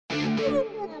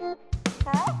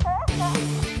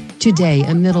Today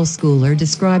a middle schooler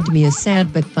described me as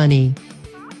sad but funny.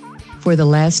 For the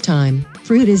last time,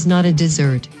 fruit is not a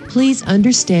dessert. Please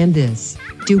understand this.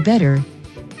 Do better.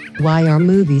 Why are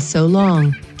movies so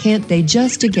long? Can't they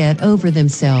just get over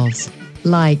themselves?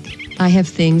 Like, I have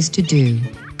things to do.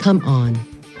 Come on.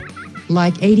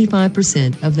 Like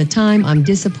 85% of the time I'm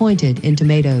disappointed in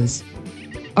tomatoes.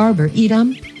 Arbor eat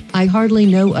 'em? I hardly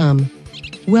know 'em.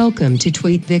 Welcome to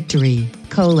Tweet Victory,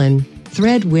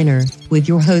 Threadwinner, with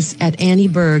your hosts at Annie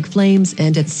Berg Flames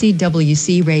and at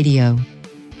CWC Radio.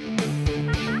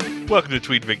 Welcome to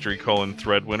Tweet Victory,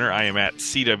 Threadwinner. I am at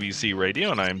CWC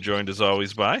Radio, and I am joined as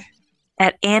always by...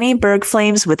 at Annie Berg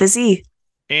Flames with a Z.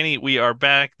 Annie, we are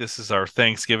back. This is our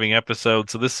Thanksgiving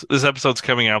episode. So this episode's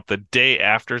coming out the day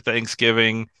after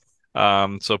Thanksgiving.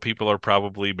 So people are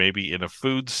probably maybe in a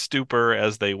food stupor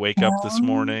as they wake up this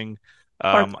morning.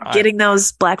 Or getting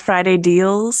those Black Friday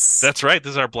deals. That's right.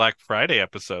 This is our Black Friday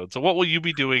episode. So what will you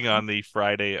be doing on the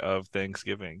Friday of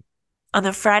Thanksgiving? On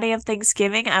the Friday of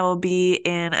Thanksgiving, I will be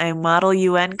in a Model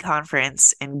UN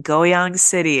conference in Goyang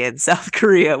City in South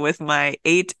Korea with my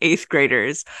eighth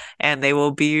graders. And they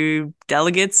will be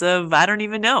delegates of, I don't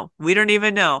even know. We don't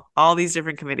even know. All these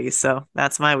different committees. So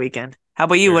that's my weekend. How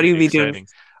about you? What do you be doing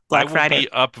Black Friday? I will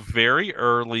be up very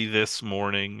early this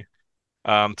morning.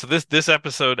 So this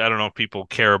episode, I don't know if people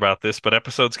care about this, but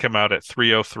episodes come out at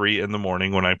 3:03 in the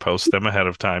morning when I post them ahead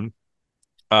of time.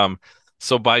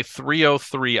 So by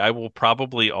 3:03, I will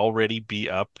probably already be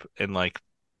up and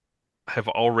have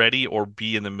already or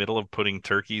be in the middle of putting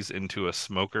turkeys into a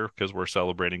smoker because we're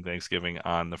celebrating Thanksgiving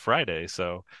on the Friday.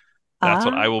 So that's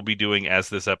what I will be doing as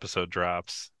this episode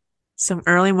drops. Some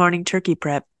early morning turkey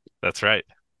prep. That's right.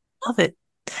 Love it.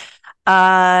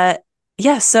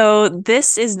 Yeah, so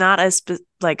this is not a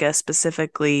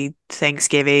specifically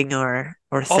Thanksgiving or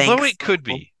although it could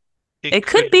be. It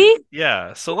could be.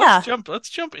 Yeah. So let's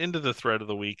jump into the thread of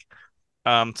the week.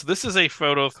 So this is a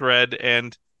photo thread,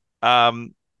 and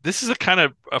this is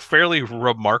a fairly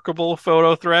remarkable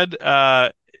photo thread.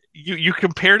 You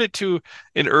compared it to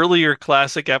an earlier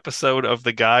classic episode of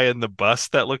the guy in the bus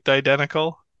that looked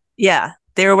identical. Yeah.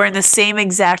 They were wearing the same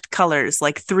exact colors,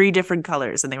 like 3 different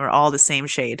colors, and they were all the same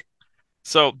shade.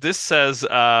 So this says,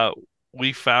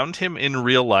 we found him in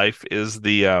real life is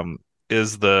the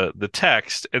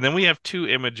text, and then we have 2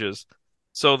 images.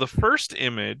 So the first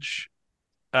image,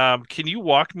 can you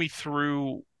walk me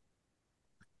through?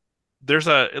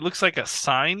 It looks like a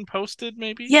sign posted,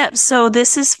 maybe? Yeah, so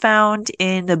this is found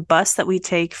in the bus that we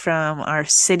take from our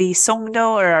city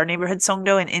Songdo, or our neighborhood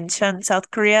Songdo in Incheon, South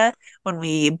Korea. When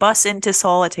we bus into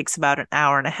Seoul, it takes about an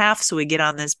hour and a half. So we get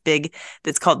on this big,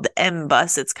 that's called the M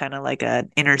bus. It's kind of like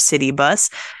an inner city bus.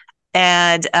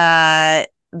 And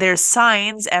there's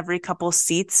signs every couple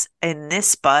seats in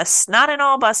this bus. Not in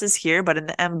all buses here, but in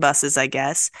the M buses, I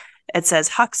guess. It says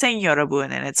학생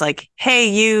여러분, and it's like, hey,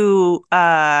 you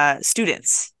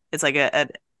students. It's like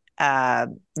a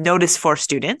notice for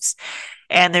students.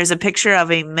 And there's a picture of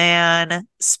a man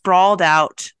sprawled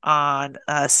out on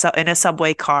in a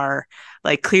subway car,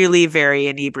 like clearly very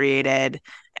inebriated,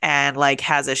 and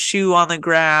has a shoe on the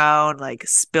ground,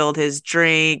 spilled his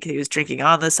drink. He was drinking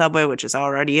on the subway, which is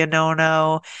already a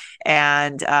no-no.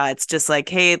 And it's just like,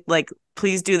 hey,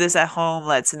 please do this at home.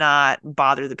 Let's not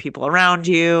bother the people around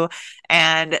you.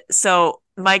 And so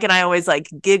Mike and I always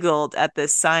giggled at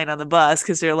this sign on the bus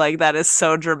because they're like, that is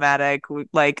so dramatic.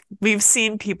 We've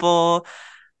seen people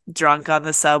drunk on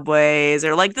the subways,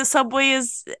 or the subway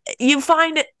is, you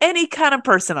find any kind of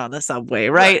person on the subway,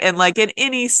 right? And in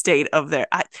any state of their,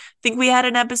 I think we had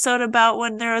an episode about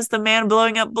when there was the man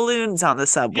blowing up balloons on the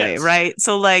subway, yes. Right?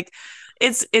 So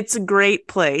it's a great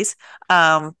place.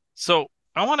 So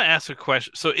I want to ask a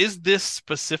question. So is this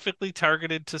specifically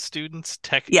targeted to students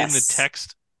yes. in the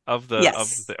text of the,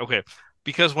 yes. Okay.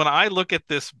 Because when I look at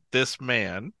this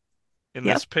man in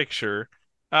this picture,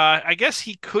 I guess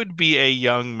he could be a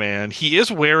young man. He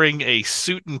is wearing a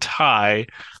suit and tie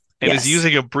and is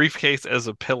using a briefcase as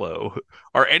a pillow.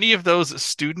 Are any of those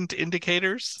student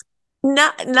indicators?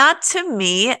 Not to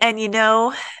me.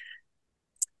 And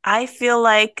I feel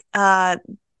like the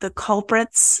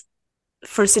culprits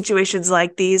for situations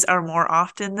like these are more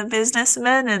often the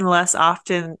businessmen and less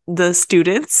often the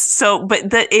students. So,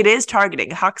 but it is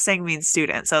targeting. Hakseng means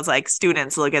student. So it's like,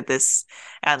 students, look at this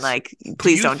and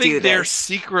please don't do this. They're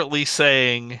secretly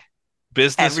saying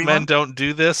businessmen don't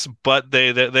do this, but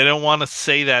they don't want to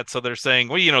say that. So they're saying,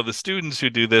 well, the students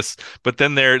who do this, but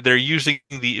then they're using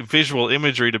the visual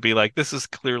imagery to be like, this is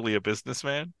clearly a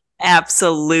businessman.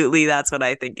 Absolutely, that's what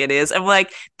I think it is. I'm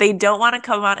they don't want to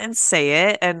come out and say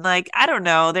it, and I don't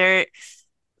know, they're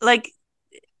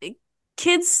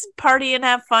kids party and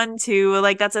have fun too.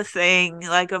 Like that's a thing.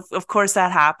 Like of course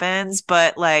that happens,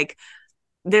 but like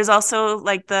there's also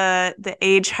like the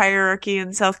age hierarchy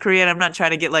in South Korea. And I'm not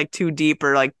trying to get like too deep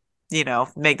or like,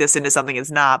 make this into something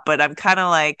it's not, but I'm kind of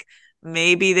like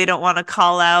maybe they don't want to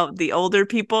call out the older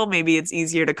people. Maybe it's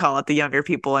easier to call out the younger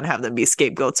people and have them be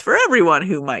scapegoats for everyone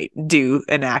who might do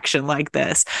an action like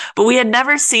this. But we had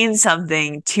never seen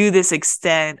something to this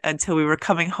extent until we were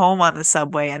coming home on the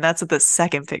subway, and that's what the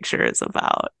second picture is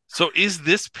about. So is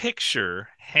this picture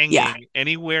Yeah. hanging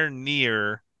anywhere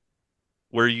near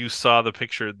where you saw the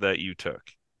picture that you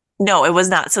took? No, it was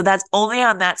not. So that's only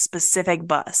on that specific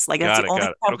bus. Like that's the Got it, only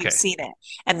got it. time we've Okay. seen it.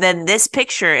 And then this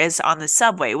picture is on the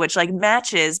subway, which like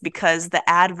matches because the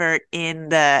advert in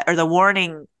the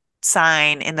warning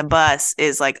sign in the bus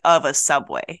is like of a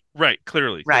subway, Right,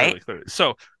 clearly, right? clearly, clearly.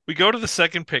 So we go to the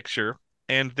second picture,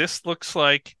 and this looks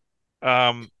like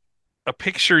um, a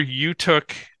picture you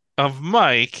took of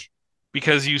Mike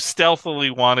because you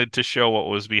stealthily wanted to show what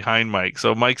was behind Mike.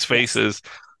 So Mike's face Yes. is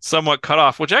somewhat cut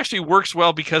off, which actually works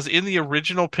well because in the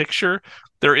original picture,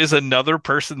 there is another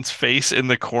person's face in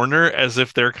the corner as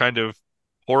if they're kind of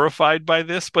horrified by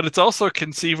this, but it's also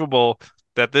conceivable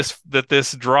that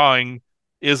this drawing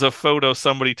is a photo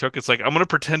somebody took. It's like, I'm going to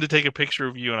pretend to take a picture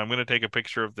of you and I'm going to take a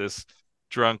picture of this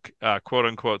drunk quote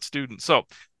unquote student. So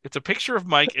it's a picture of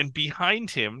Mike, and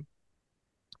behind him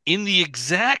in the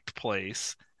exact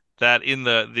place that in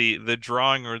the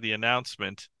drawing or the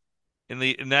announcement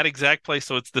in that exact place.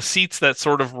 So it's the seats that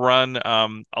sort of run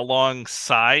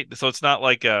alongside. So it's not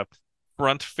like a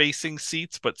front facing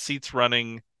seats, but seats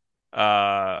running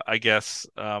I guess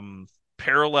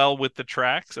parallel with the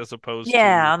tracks as opposed Yeah,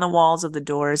 to on the walls of the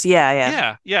doors. Yeah,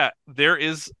 yeah. yeah. There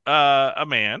is a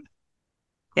man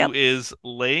who Yep. is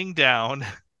laying down,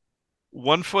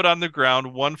 one foot on the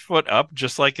ground, one foot up,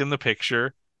 just like in the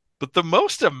picture. But the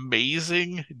most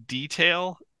amazing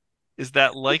detail is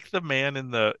that, like the man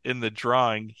in the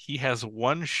drawing, he has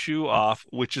one shoe off,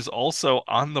 which is also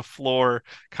on the floor,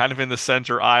 kind of in the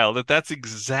center aisle. That's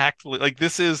exactly like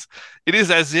it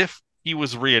is as if he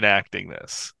was reenacting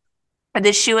this. And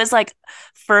the shoe is like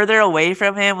further away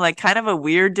from him, like kind of a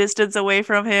weird distance away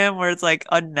from him where it's like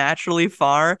unnaturally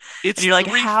far. And It's you're like, three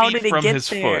how feet did it from get his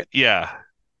there? foot. Yeah.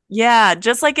 Yeah,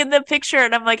 just like in the picture.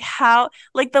 And I'm like, how,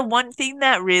 like the one thing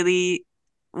that really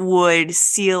would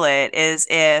seal it is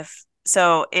if,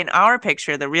 so in our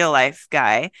picture, the real life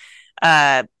guy,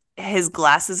 uh, his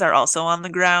glasses are also on the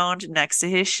ground next to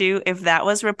his shoe. If that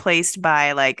was replaced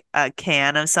by like a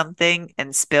can of something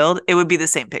and spilled, it would be the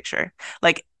same picture.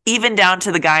 Like even down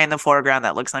to the guy in the foreground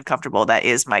that looks uncomfortable, that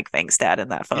is Mike Fangstad in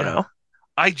that Yeah. photo.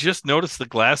 I just noticed the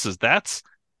glasses. That's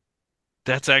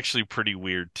actually pretty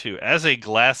weird too. As a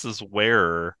glasses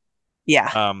wearer,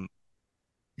 Yeah. um,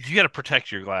 you got to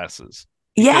protect your glasses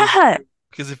because Yeah.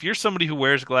 if you're somebody who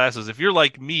wears glasses, if you're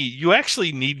like me, you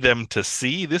actually need them to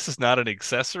see. This is not an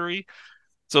accessory.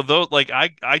 So though, like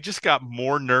I just got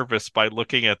more nervous by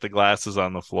looking at the glasses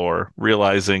on the floor,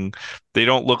 realizing they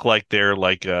don't look like they're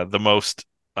like the most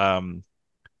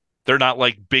they're not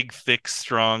like big, thick,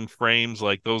 strong frames.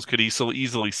 Like those could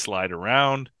easily slide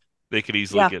around. They could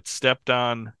easily Yeah. get stepped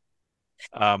on.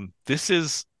 This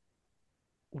is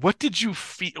what did you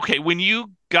feel? Okay, when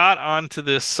you got onto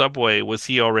this subway, was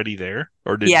he already there,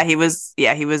 or did? Yeah, he was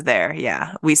there.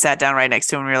 Yeah. We sat down right next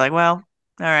to him and we were like, well,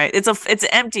 all right. It's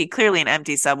empty, clearly an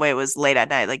empty subway. It was late at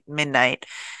night, like midnight.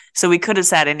 So we could have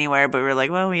sat anywhere, but we were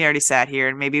like, well, we already sat here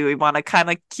and maybe we want to kind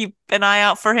of keep an eye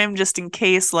out for him just in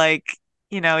case like,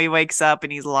 he wakes up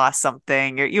and he's lost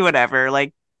something or you whatever,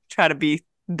 like try to be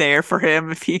there for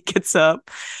him if he gets up.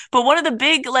 But one of the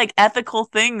big like ethical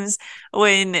things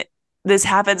when this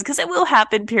happens, because it will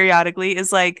happen periodically,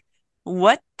 is like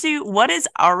what is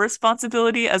our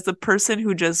responsibility as the person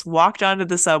who just walked onto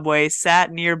the subway,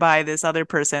 sat nearby this other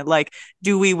person? Like,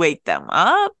 do we wake them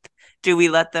up? Do we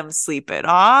let them sleep it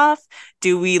off?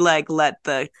 Do we like let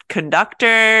the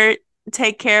conductor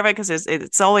take care of it? Because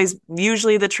it's always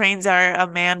usually the trains are a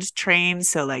manned train,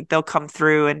 so like they'll come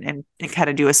through and kind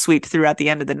of do a sweep through at the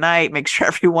end of the night, make sure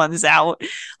everyone's out.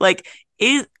 Like,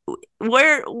 is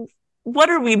where what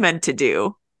are we meant to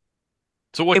do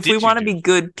So what if we did you want to do? be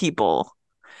good people?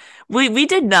 We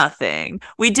did nothing.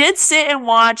 We did sit and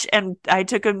watch, and I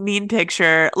took a mean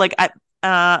picture. Like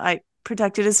I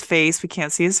protected his face. We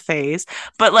can't see his face,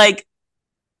 but like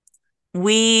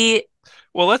we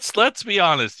Well, let's be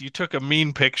honest. You took a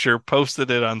mean picture,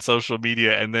 posted it on social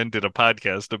media, and then did a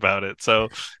podcast about it. So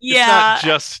it's not yeah.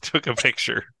 just took a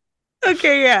picture.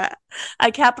 Okay, yeah.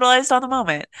 I capitalized on the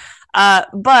moment.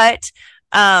 But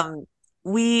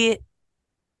we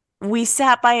we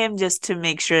sat by him just to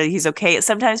make sure that he's okay.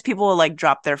 Sometimes people will like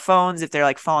drop their phones if they're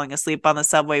like falling asleep on the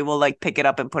subway. We'll like pick it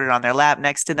up and put it on their lap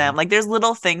next to them. Mhm. Like there's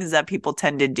little things that people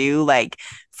tend to do, like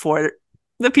for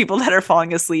the people that are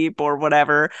falling asleep or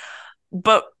whatever.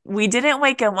 But we didn't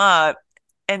wake him up.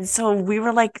 And so we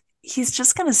were like, he's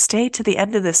just gonna stay to the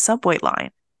end of this subway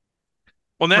line,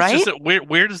 Well, that's just right? it.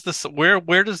 Where does this where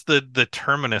does the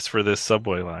terminus for this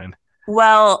subway line?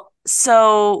 Well,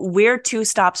 so we're 2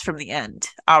 stops from the end,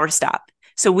 our stop.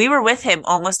 So we were with him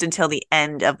almost until the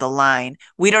end of the line.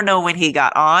 We don't know when he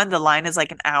got on. The line is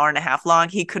like an hour and a half long.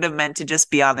 He could have meant to just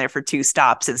be on there for 2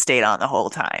 stops and stayed on the whole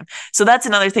time. So that's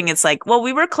another thing. It's like, well,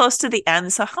 we were close to the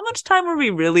end. So how much time were we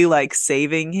really like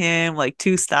saving him? Like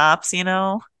 2 stops, you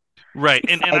know? Right.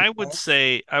 And 5 minutes.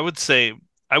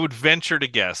 I would venture to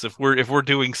guess if we're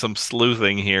doing some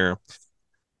sleuthing here.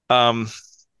 Um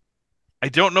I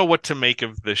don't know what to make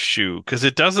of this shoe because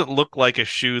it doesn't look like a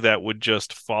shoe that would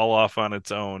just fall off on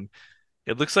its own.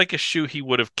 It looks like a shoe he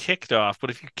would have kicked off, but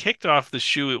if you kicked off the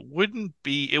shoe, it would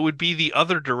be the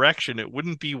other direction. It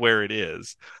wouldn't be where it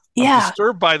is. I'm Yeah.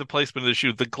 disturbed by the placement of the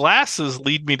shoe. The glasses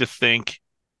lead me to think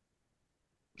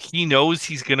he knows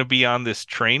he's going to be on this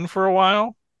train for a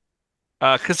while.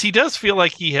 Because he does feel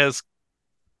like he has.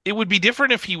 It would be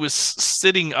different if he was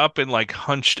sitting up and like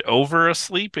hunched over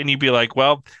asleep, and you'd be like,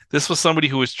 well, this was somebody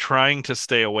who was trying to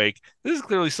stay awake. This is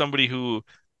clearly somebody who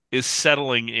is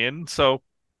settling in. So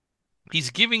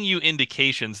he's giving you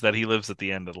indications that he lives at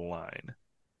the end of the line.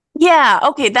 Yeah,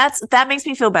 okay, that makes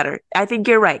me feel better. I think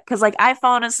you're right. Because like I've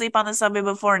fallen asleep on the subway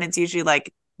before and it's usually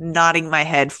like nodding my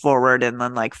head forward and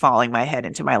then like falling my head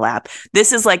into my lap.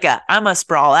 This is like a I'm a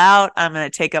sprawl out, I'm gonna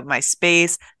take up my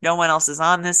space. No one else is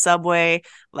on this subway.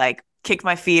 Like kick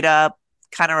my feet up,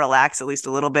 kind of relax at least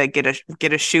a little bit,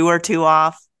 get a shoe or two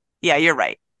off. Yeah, you're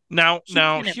right. He's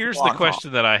Now in it for the here's the long haul.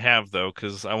 question that I have though,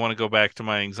 because I want to go back to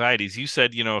my anxieties. You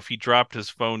said, if he dropped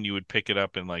his phone, you would pick it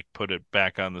up and like put it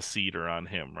back on the seat or on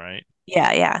him, right?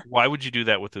 Yeah, yeah. Why would you do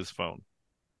that with his phone?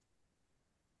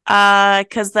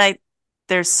 Because like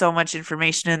there's so much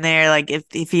information in there. Like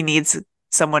if he needs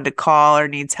someone to call or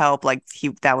needs help, like he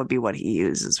that would be what he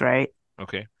uses, right?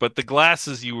 Okay. But the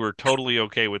glasses, you were totally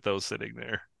okay with those sitting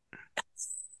there.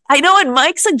 I know, and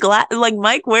Mike's a like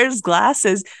Mike wears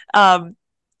glasses.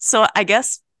 So I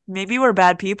guess maybe we're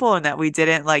bad people in that we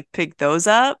didn't like pick those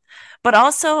up. But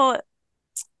also,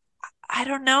 I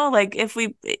don't know, like if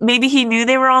we maybe he knew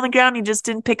they were on the ground, he just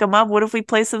didn't pick them up. What if we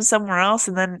place them somewhere else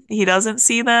and then he doesn't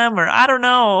see them? Or I don't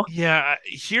know. Yeah,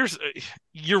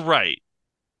 you're right.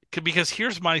 Because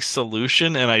here's my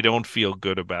solution, and I don't feel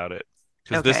good about it.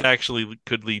 Because this Okay. actually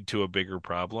could lead to a bigger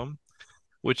problem,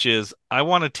 which is I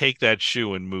want to take that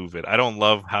shoe and move it. I don't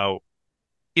love how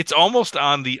it's almost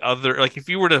on the other, like if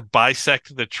you were to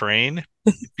bisect the train,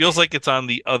 it feels like it's on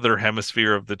the other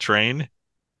hemisphere of the train.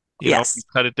 You Yes.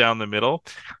 cut it down the middle.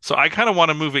 So I kind of want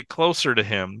to move it closer to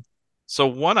him. So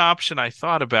one option I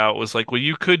thought about was like, well,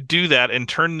 you could do that and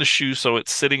turn the shoe so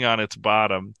it's sitting on its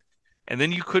bottom. And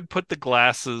then you could put the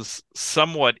glasses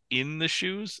somewhat in the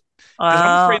shoes because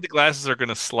I'm Oh, afraid the glasses are going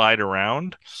to slide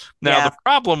around. Now, the yeah.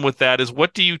 problem with that is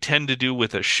what do you tend to do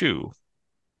with a shoe?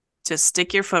 Just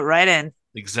stick your foot right in.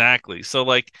 Exactly. So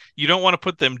like you don't want to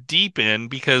put them deep in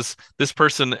because this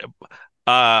person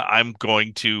I'm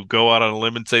going to go out on a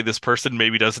limb and say this person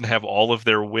maybe doesn't have all of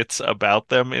their wits about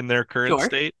them in their current Sure.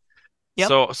 state.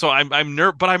 Yep. So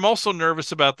but I'm also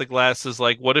nervous about the glasses.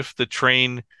 Like, what if the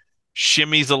train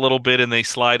shimmies a little bit and they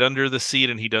slide under the seat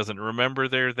and he doesn't remember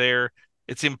they're there?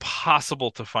 It's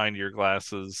impossible to find your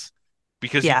glasses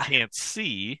because you Yeah. can't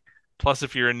see. Plus,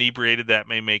 if you're inebriated, that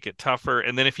may make it tougher.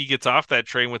 And then if he gets off that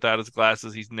train without his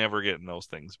glasses, he's never getting those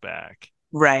things back.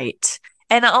 Right.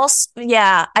 And also,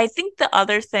 yeah, I think the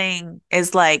other thing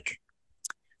is like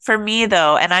for me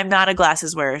though, and I'm not a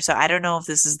glasses wearer, so I don't know if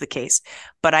this is the case,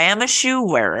 but I am a shoe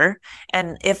wearer.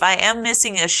 And if I am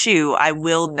missing a shoe, I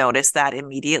will notice that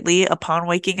immediately upon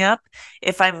waking up.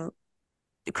 If I'm,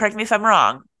 correct me if I'm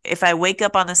wrong, if I wake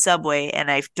up on the subway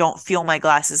and I don't feel my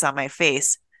glasses on my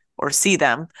face or see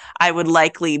them, I would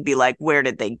likely be like, where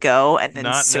did they go? And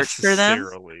then Not search for them.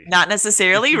 necessarily. Not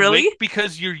If necessarily, you wake really?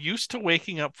 because you're used to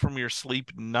waking up from your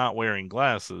sleep not wearing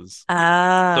glasses.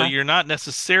 So Ah, you're not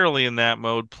necessarily in that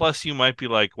mode. Plus, you might be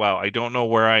like, wow, I don't know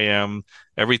where I am.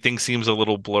 Everything seems a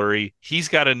little blurry. He's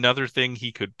got another thing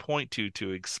he could point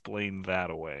to explain that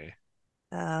away.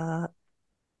 uh,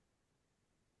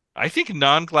 I think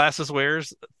non-glasses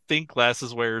wearers think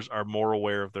glasses wearers are more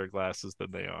aware of their glasses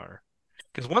than they are.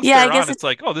 Because once yeah, I they're guess on, it's it's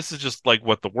like, oh, this is just like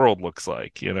what the world looks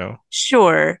like.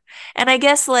 sure. And I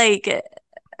guess like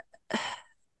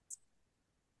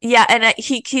Yeah, and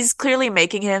he's clearly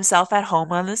making himself at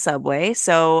home on the subway.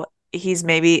 So he's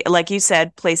maybe, like you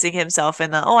said, placing himself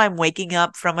in the, oh, I'm waking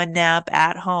up from a nap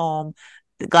at home.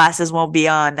 The glasses won't be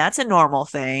on. That's a normal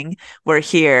thing. We're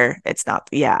here. It's not,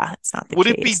 yeah, it's not the Would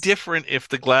it be case. different if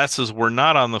the glasses were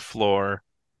not on the floor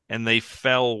and they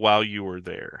fell while you were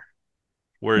there,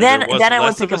 where there was Then I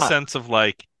would less pick of a him up. sense of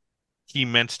like he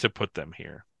meant to put them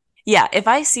here? Yeah, if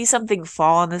I see something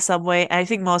fall on the subway, and I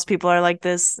think most people are like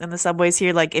this in the subways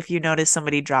here, like if you notice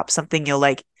somebody drop something, you'll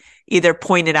like either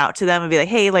point it out to them and be like,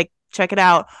 "Hey, like check it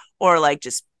out," or like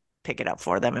just pick it up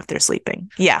for them if they're sleeping.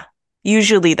 Yeah,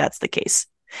 usually that's the case.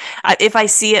 If I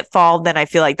see it fall, then I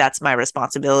feel like that's my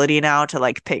responsibility now to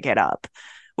like pick it up,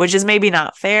 which is maybe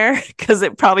not fair because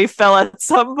it probably fell at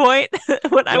some point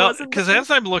when I Well, wasn't because there.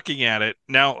 as I'm looking at it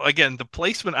now, again, the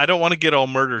placement, I don't want to get all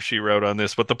murder she wrote on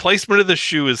this, but the placement of the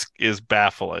shoe is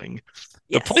baffling.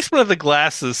 The Yes. placement of the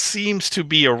glasses seems to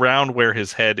be around where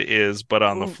his head is, but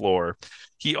on the floor.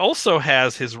 He also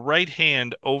has his right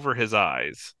hand over his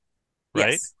eyes,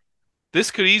 right? Yes.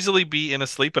 This could easily be in a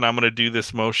sleep, and I'm going to do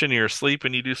this motion. You're asleep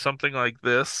and you do something like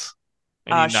this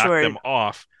and you knock Sure. them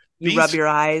off. You rub These, your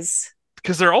eyes.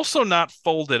 because they're also not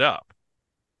folded up.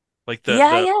 Like the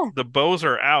Yeah, the yeah. the bows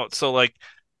are out. So like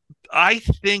I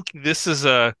think this is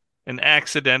a an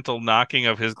accidental knocking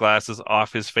of his glasses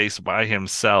off his face by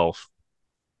himself.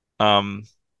 Um,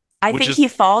 I which think is he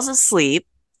falls asleep.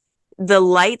 The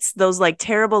lights, those like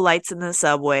terrible lights in the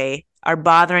subway, are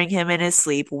bothering him in his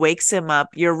sleep, wakes him up.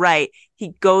 You're right.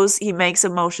 He makes a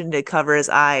motion to cover his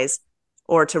eyes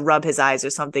or to rub his eyes or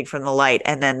something from the light,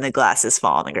 and then the glasses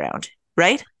fall on the ground.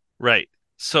 Right? right.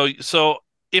 So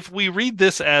if we read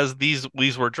this as these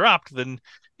were dropped, then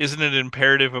isn't it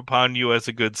imperative upon you as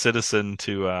a good citizen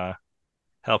to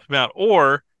help him out?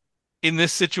 Or in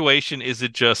this situation, is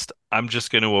it just, I'm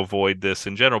just going to avoid this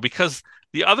in general? Because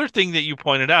the other thing that you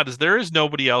pointed out is there is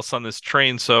nobody else on this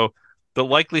train. So the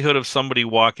likelihood of somebody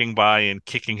walking by and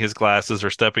kicking his glasses or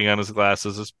stepping on his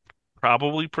glasses is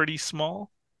probably pretty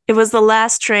small. It was the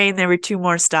last train. There were two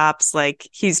more stops. Like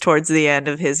he's towards the end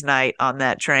of his night on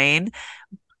that train.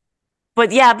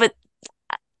 But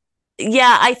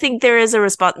yeah, I think there is a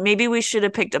response. Maybe we should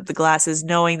have picked up the glasses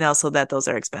knowing also that those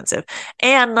are expensive.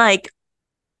 And like,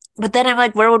 but then I'm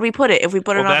like, where would we put it? If we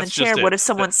put Well, it on the that's chair, just what it. if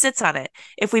someone sits on it?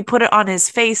 If we put it on his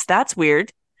face, that's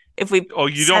weird. If we Oh,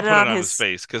 you set don't it put it on on his his,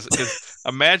 face because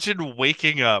imagine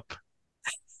waking up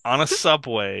on a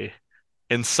subway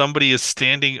and somebody is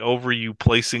standing over you,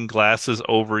 placing glasses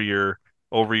over your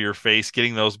face,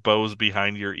 getting those bows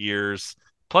behind your ears.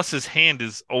 Plus, his hand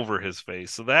is over his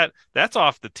face, so that's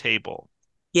off the table.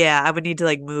 yeah, I would need to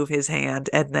like move his hand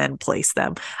and then place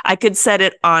them. I could set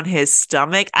it on his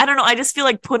stomach. I don't know. I just feel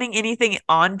like putting anything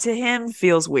onto him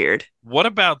feels weird. What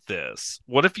about this?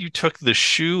 What if you took the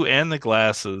shoe and the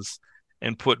glasses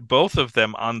and put both of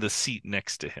them on the seat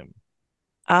next to him?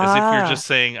 As if you're Ah, just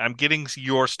saying, I'm getting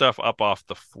your stuff up off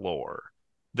the floor.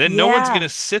 Then no one's going yeah. to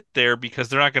sit there because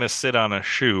they're not going to sit on a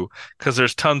shoe because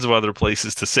there's tons of other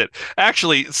places to sit.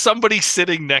 Actually, somebody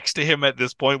sitting next to him at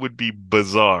this point would be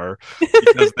bizarre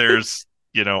because there's,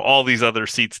 all these other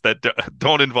seats that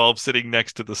don't involve sitting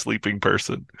next to the sleeping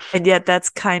person. And yet that's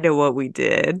kind of what we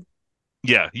did.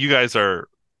 Yeah, you guys are,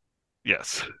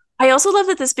 yes. I also love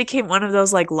that this became one of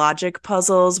those like logic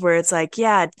puzzles where it's like,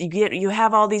 yeah, you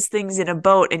have all these things in a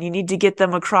boat and you need to get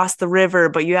them across the river,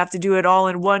 but you have to do it all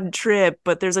in one trip,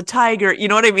 but there's a tiger, you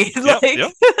know what I mean? Yep, Like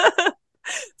yep.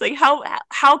 it's like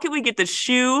how can we get the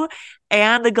shoe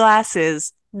and the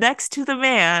glasses next to the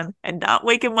man and not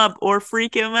wake him up or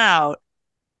freak him out?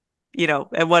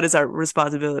 And what is our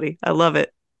responsibility? I love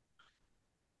it.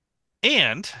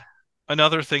 And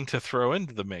another thing to throw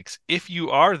into the mix, if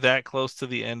you are that close to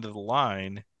the end of the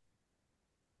line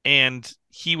and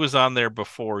he was on there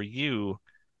before you,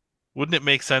 wouldn't it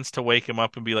make sense to wake him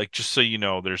up and be like, just so you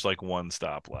know, there's like one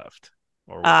stop left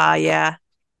or whatever? Yeah,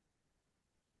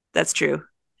 that's true.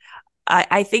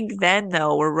 I think then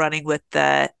though we're running with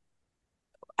the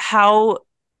how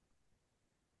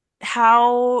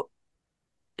how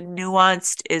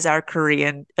nuanced is our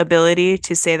Korean ability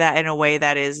to say that in a way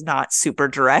that is not super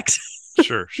direct.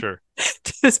 Sure, sure.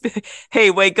 Just be, hey,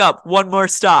 wake up, one more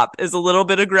stop is a little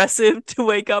bit aggressive to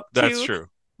wake up That's to true.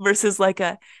 versus like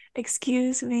a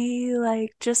excuse me,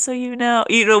 like just so you know,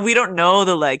 we don't know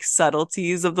the like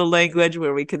subtleties of the language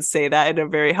where we can say that in a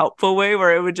very helpful way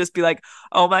where it would just be like,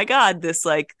 oh my god, this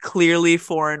like clearly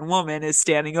foreign woman is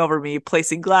standing over me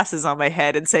placing glasses on my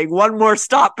head and saying one more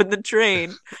stop in the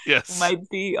train Yes. might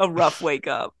be a rough wake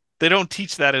up. They don't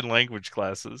teach that in language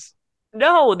classes.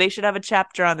 No, they should have a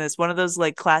chapter on this. One of those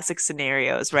like classic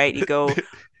scenarios, right? You go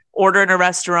order in a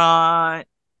restaurant,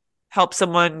 help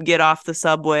someone get off the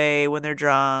subway when they're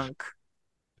drunk.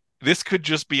 This could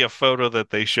just be a photo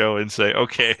that they show and say,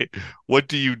 okay, what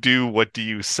do you do? What do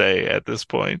you say at this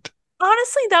point?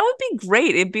 Honestly, that would be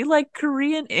great. It'd be like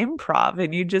Korean improv,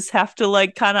 and you just have to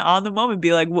like kind of on the moment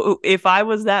be like, if I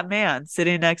was that man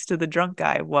sitting next to the drunk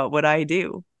guy, what would I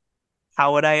do?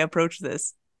 How would I approach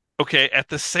this? Okay, at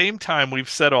the same time, we've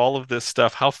said all of this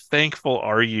stuff. How thankful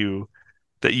are you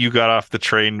that you got off the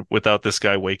train without this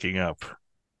guy waking up?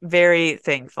 Very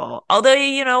thankful.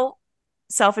 Although,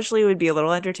 selfishly, it would be a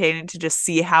little entertaining to just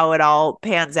see how it all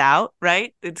pans out,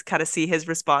 right? It's kind of see his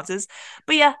responses.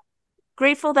 But yeah,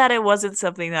 grateful that it wasn't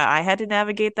something that I had to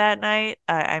navigate that night.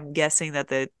 I'm guessing that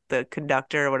the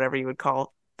conductor or whatever you would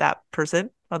call that person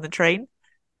on the train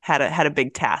had a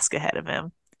big task ahead of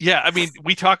him. Yeah, I mean,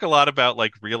 we talk a lot about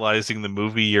like realizing the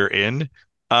movie you're in.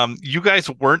 You guys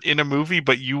weren't in a movie,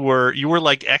 but you were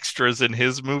like extras in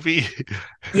his movie,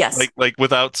 Yes. like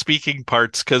without speaking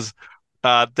parts, because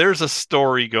there's a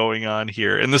story going on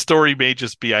here, and the story may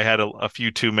just be I had a few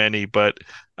too many, but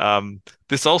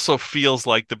this also feels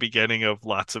like the beginning of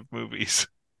lots of movies.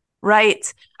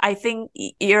 Right. I think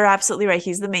you're absolutely right.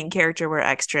 He's the main character. We're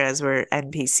extras. We're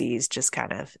NPCs just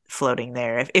kind of floating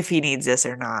there if he needs us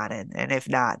or not. And if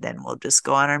not, then we'll just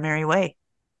go on our merry way.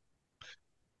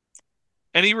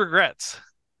 Any regrets?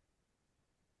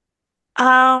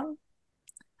 Um,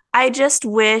 I just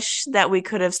wish that we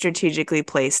could have strategically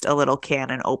placed a little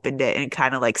can and opened it and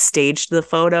kind of like staged the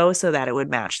photo so that it would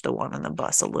match the one on the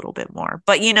bus a little bit more.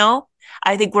 But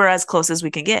I think we're as close as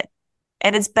we can get.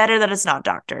 And it's better that it's not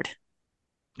doctored.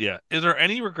 Yeah. Is there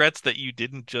any regrets that you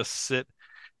didn't just sit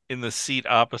in the seat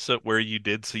opposite where you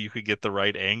did so you could get the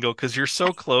right angle? Because you're so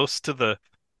close to the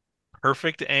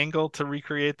perfect angle to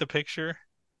recreate the picture.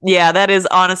 Yeah, that is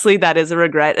a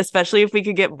regret, especially if we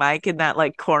could get Mike in that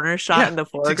like corner shot Yeah, in the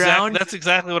it's exactly foreground. that's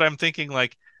exactly what I'm thinking.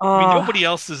 Like, I mean, Oh, nobody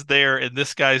else is there, and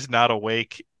this guy's not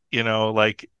awake.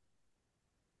 Like,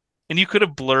 and you could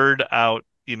have blurred out,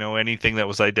 anything that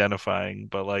was identifying,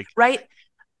 but like, right.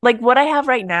 Like what I have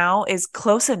right now is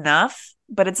close enough,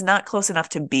 but it's not close enough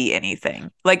to be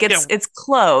anything. Like yeah, it's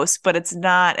close, but it's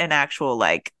not an actual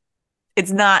like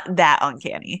it's not that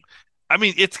uncanny. I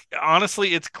mean, it's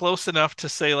close enough to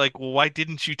say like, well, why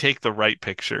didn't you take the right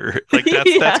picture? Like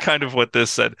that's Yeah. kind of what this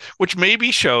said, which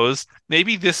maybe shows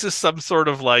maybe this is some sort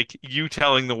of like you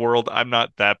telling the world I'm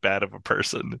not that bad of a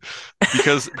person.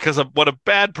 Because of what a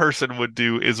bad person would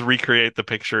do is recreate the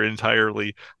picture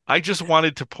entirely. I just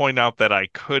wanted to point out that I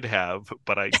could have,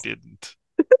 but I didn't.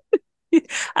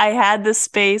 I had the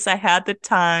space, I had the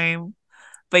time.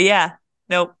 But yeah,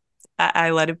 nope.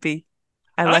 I let it be.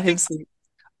 I And I let him think sleep.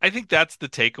 I think that's the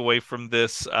takeaway from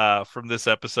this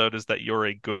episode is that you're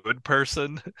a good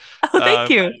person. Oh, thank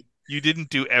Um, you. you didn't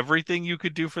do everything you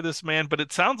could do for this man, but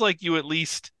it sounds like you at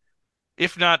least,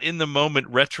 if not in the moment,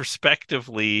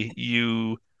 retrospectively,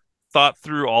 you thought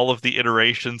through all of the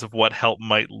iterations of what help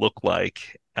might look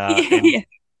like, Yeah.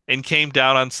 and came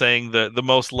down on saying the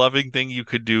most loving thing you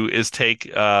could do is take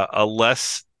a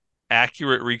less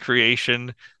accurate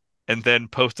recreation and then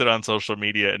post it on social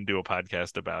media and do a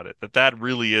podcast about it. That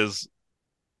really is,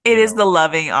 It is the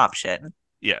loving option.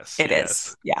 yes, It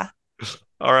is. yes. Yeah.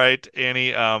 All right,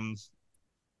 Annie.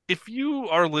 If you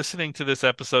are listening to this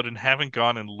episode and haven't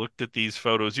gone and looked at these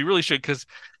photos, you really should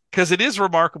because it is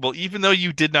remarkable. Even though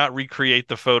you did not recreate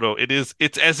the photo,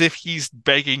 it's as if he's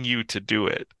begging you to do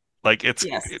it. Like Yes.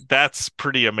 that's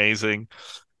pretty amazing.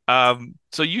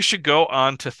 So you should go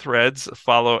on to Threads,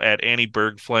 follow at Annie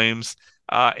Berg Flames,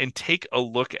 and take a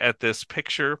look at this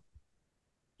picture.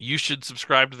 You should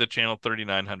subscribe to the Channel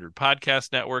 3900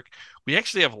 Podcast Network. We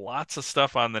actually have lots of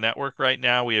stuff on the network right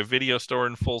now. We have Video Store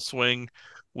in full swing.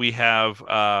 We have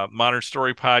Modern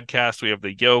Story Podcast. We have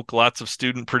The Yoke, lots of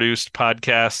student-produced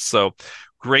podcasts. So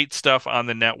great stuff on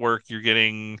the network. You're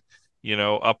getting,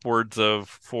 upwards of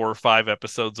 4 or 5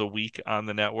 episodes a week on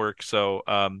the network. So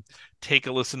take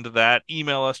a listen to that.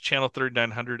 Email us,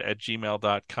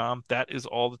 channel3900@gmail.com. That is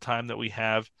all the time that we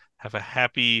have. Have a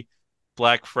happy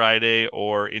Black Friday,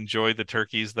 or enjoy the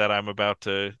turkeys that I'm about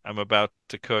to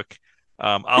cook.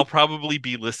 I'll probably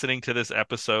be listening to this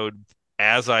episode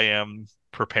as I am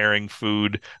preparing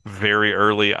food very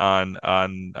early on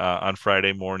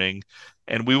Friday morning,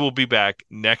 and we will be back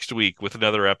next week with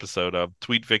another episode of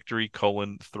Tweet Victory: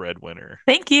 Threadwinner.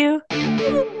 Thank you.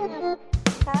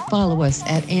 Follow us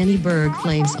at Annie Berg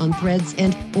Flames on Threads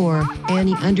and or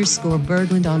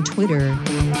Annie_Bergland on Twitter.